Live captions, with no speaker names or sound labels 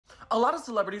A lot of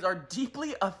celebrities are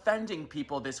deeply offending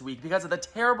people this week because of the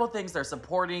terrible things they're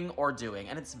supporting or doing,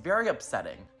 and it's very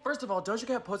upsetting. First of all, Doja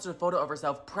Cat posted a photo of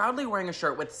herself proudly wearing a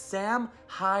shirt with Sam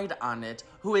Hyde on it,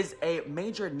 who is a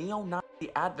major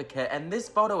neo-Nazi advocate, and this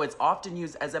photo is often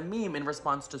used as a meme in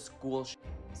response to school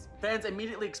shootings. Fans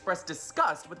immediately expressed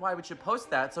disgust with why we should post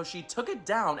that, so she took it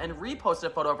down and reposted a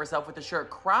photo of herself with the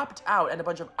shirt cropped out and a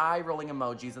bunch of eye-rolling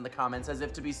emojis in the comments as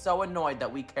if to be so annoyed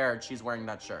that we cared she's wearing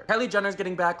that shirt. Kylie Jenner's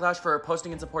getting backlash for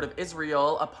posting in support of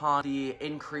Israel upon the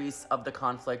increase of the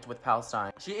conflict with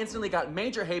Palestine. She instantly got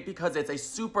major hate because it's a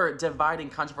super dividing,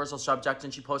 controversial subject,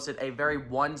 and she posted a very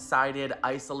one-sided,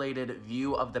 isolated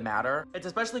view of the matter. It's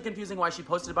especially confusing why she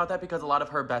posted about that because a lot of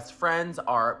her best friends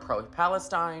are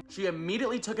pro-Palestine. She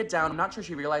immediately took it down. I'm not sure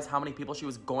she realized how many people she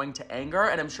was going to anger,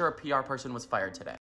 and I'm sure a PR person was fired today.